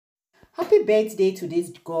Happy birthday to this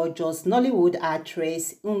gorgeous Nollywood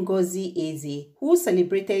actress Ngozi Ezeonu, who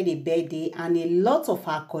celebrated a birthday, and a lot of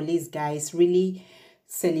her colleagues, guys, really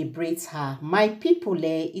celebrate her. My people,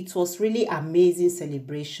 it was really amazing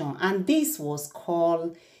celebration, and this was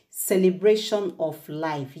called celebration of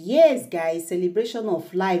life. Yes, guys, celebration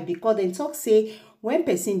of life, because they talk say when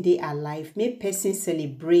person dey alive, make person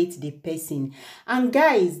celebrate the person. And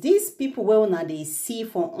guys, these people wey una dey see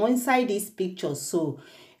for inside this picture, so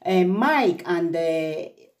Mike and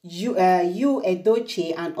you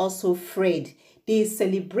Edochie and also Fred, they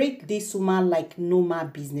celebrate this woman like normal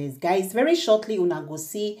business. Guys, very shortly una go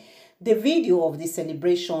see the video of the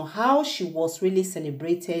celebration, how she was really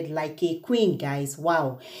celebrated like a queen, guys.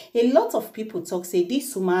 Wow. A lot of people talk say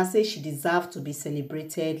this woman say she deserves to be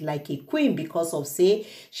celebrated like a queen because of say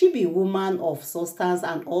she be a woman of substance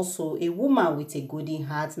and also a woman with a golden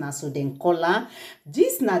heart. Now so then call her.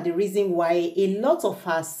 This na the reason why a lot of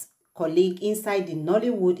us colleague inside the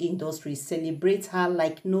Nollywood industry celebrate her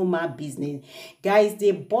like normal business. Guys,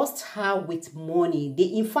 they bust her with money. They,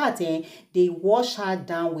 in fact, they wash her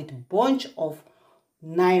down with bunch of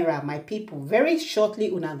naira, my people. Very shortly,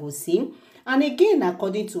 una go see. And again,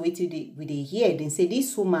 according to what we hear, they say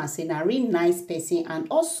this woman say a really nice person, and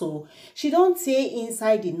also she don't stay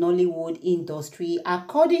inside the Nollywood industry.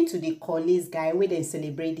 According to the colleagues, guy, where they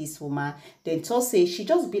celebrate this woman, then to say she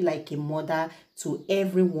just be like a mother to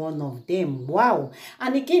every one of them. Wow.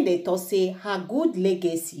 And again, they thought say her good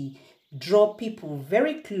legacy draw people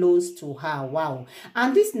very close to her. Wow.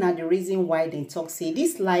 And this is not the reason why they talk say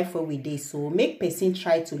this life where we dey so make person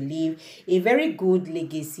try to live a very good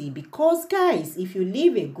legacy, because guys, if you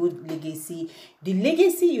live a good legacy, the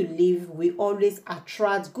legacy you live will always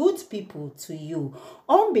attract good people to you.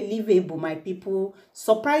 Unbelievable, my people.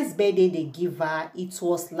 Surprise birthday they give her, it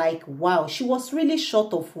was like wow, she was really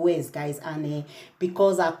short of words, guys. And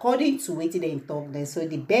because according to what they talk then, so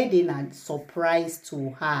the birthday and surprise to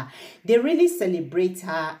her, they really celebrate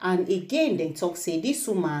her. And again, they talk say this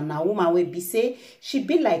woman, a woman will be say she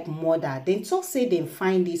be like mother. Then talk say they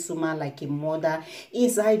find this woman like a mother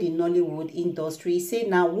inside the Nollywood industry. Say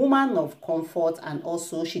now woman of comfort, and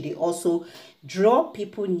also she they also draw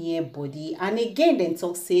people near body. And again, then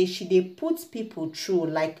talk say she they put people through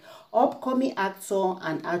like upcoming actor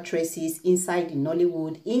and actresses inside the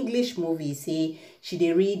Nollywood English movies. Say she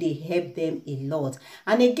they really help them a lot.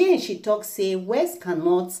 And again, she talks say words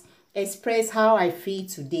cannot express how I feel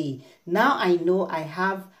today. Now I know I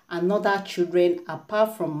have another children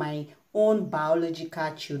apart from my own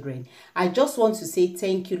biological children. I just want to say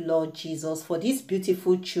thank you, Lord Jesus, for these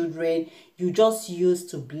beautiful children you just used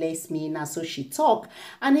to bless me. Now so she talk.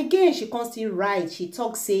 And again, she constantly write, she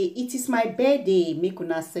talk say it is my birthday, make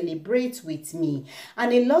una celebrate with me.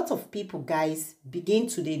 And a lot of people, guys, begin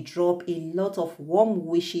to they drop a lot of warm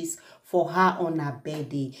wishes for her on her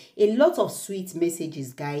birthday. A lot of sweet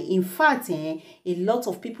messages, guys. In fact, a lot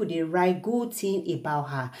of people they write good thing about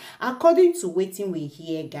her. According to waiting we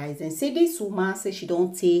hear, guys, and say this woman say she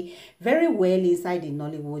don't take very well inside the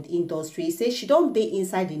Nollywood industry. Say she don't be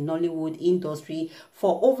inside the Nollywood industry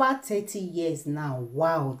for over 30 years now.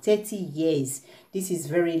 Wow, 30 years. This is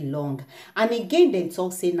very long. And again, then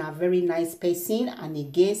talk say na very nice person. And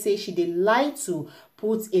again, say she dey like to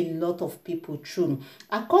put a lot of people through.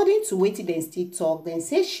 According to what they still talk, then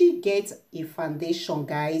say she gets a foundation,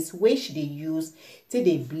 guys, where she they use till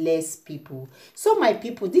they bless people. So my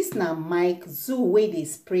people, this now Mike Zoo where they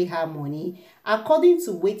spray her money. According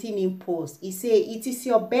to waiting in post, he say it is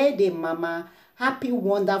your birthday, mama. Happy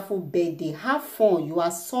wonderful birthday. Have fun. You are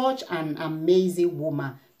such an amazing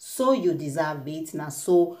woman. So you deserve it. Now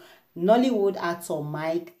so Nollywood actor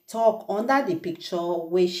Mike talk under the picture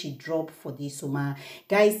where she dropped for this woman.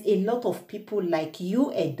 Guys, a lot of people like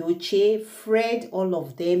you, Edochie, Fred, all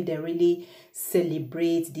of them, they really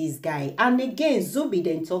celebrate this guy. And again, Zuby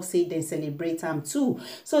then talk say they celebrate him too.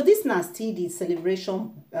 So this now still the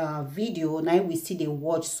celebration video. Now we see the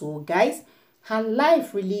watch. So guys, her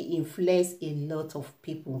life really influenced a lot of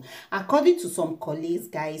people. According to some colleagues,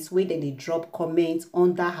 guys, where they drop comments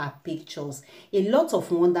under her pictures, a lot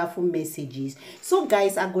of wonderful messages. So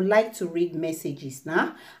guys, I would like to read messages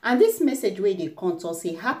now. And this message where they come to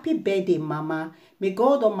say, happy birthday, mama. May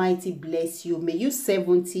God Almighty bless you. May you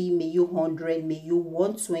 70, may you 100, may you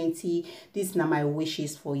 120. This now my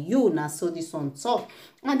wishes for you. Now so this on top.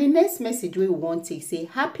 And the next message we want to say,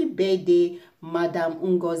 happy birthday, Madam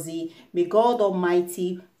Ngozi. May God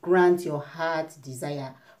Almighty grant your heart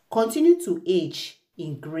desire. Continue to age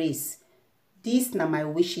in grace. This now my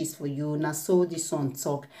wishes for you. Now so this on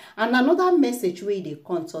talk. And another message where they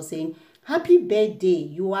come to saying, happy birthday.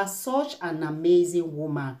 You are such an amazing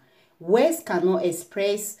woman. Words cannot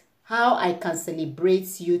express how I can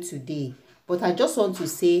celebrate you today. But I just want to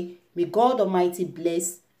say, may God Almighty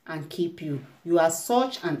bless and keep you. You are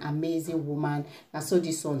such an amazing woman. And so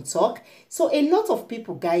this one talk. So a lot of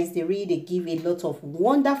people, guys, they really give a lot of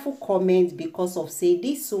wonderful comments because of say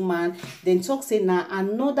this woman then talk say now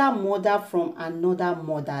another mother from another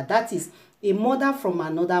mother. That is a mother from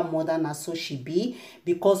another mother, na so she be,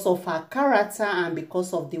 because of her character and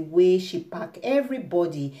because of the way she pack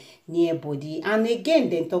everybody near body. And again,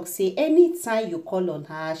 then talk say anytime you call on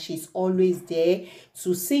her, she's always there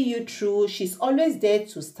to see you through. She's always there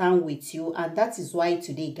to stand with you. And that is why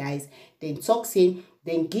today, guys, then talk say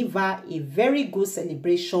then give her a very good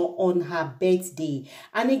celebration on her birthday.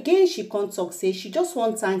 And again, she can't talk say she just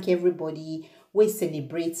want to thank everybody we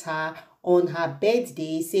celebrate her on her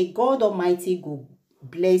birthday. Say God Almighty go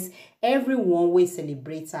bless everyone we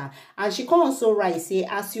celebrate her. And she can also write say,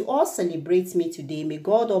 as you all celebrate me today, may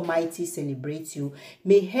God Almighty celebrate you.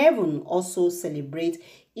 May heaven also celebrate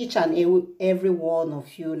each and every one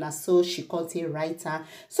of you. Na so she called a writer.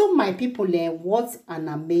 So my people, what an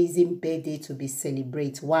amazing birthday to be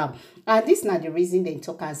celebrate. Wow. And this not the reason they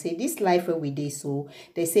talk and say this life where we dey, so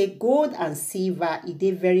they say gold and silver it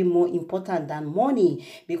dey very more important than money,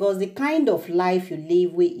 because the kind of life you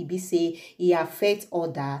live where it be say it affect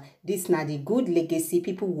other. This not the good legacy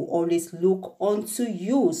people will always look onto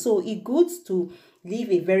you. So it good to leave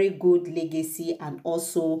a very good legacy and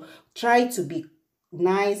also try to be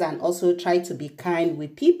nice and also try to be kind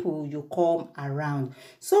with people you come around.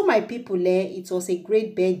 So my people, it was a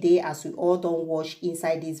great birthday as we all don't watch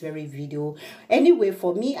inside this very video. Anyway,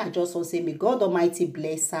 for me, I just want to say may God Almighty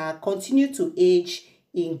bless her, continue to age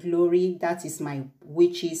in glory. That is my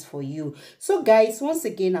wishes for you. So guys, once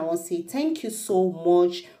again, I want to say thank you so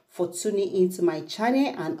much for tuning into my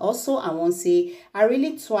channel. And also I want to say I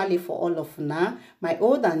really twirly for all of now, my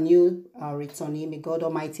old and new returning. May God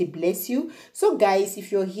Almighty bless you. So guys,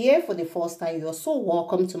 if you're here for the first time, you're so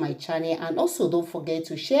welcome to my channel. And also don't forget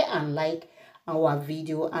to share and like our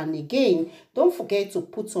video. And again, don't forget to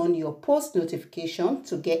put on your post notification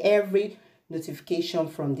to get every notification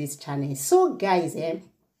from this channel. So guys,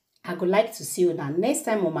 I would like to see you now next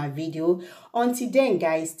time on my video. Until then,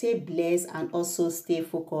 guys, stay blessed and also stay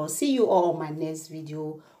focused. See you all on my next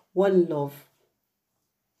video. One love.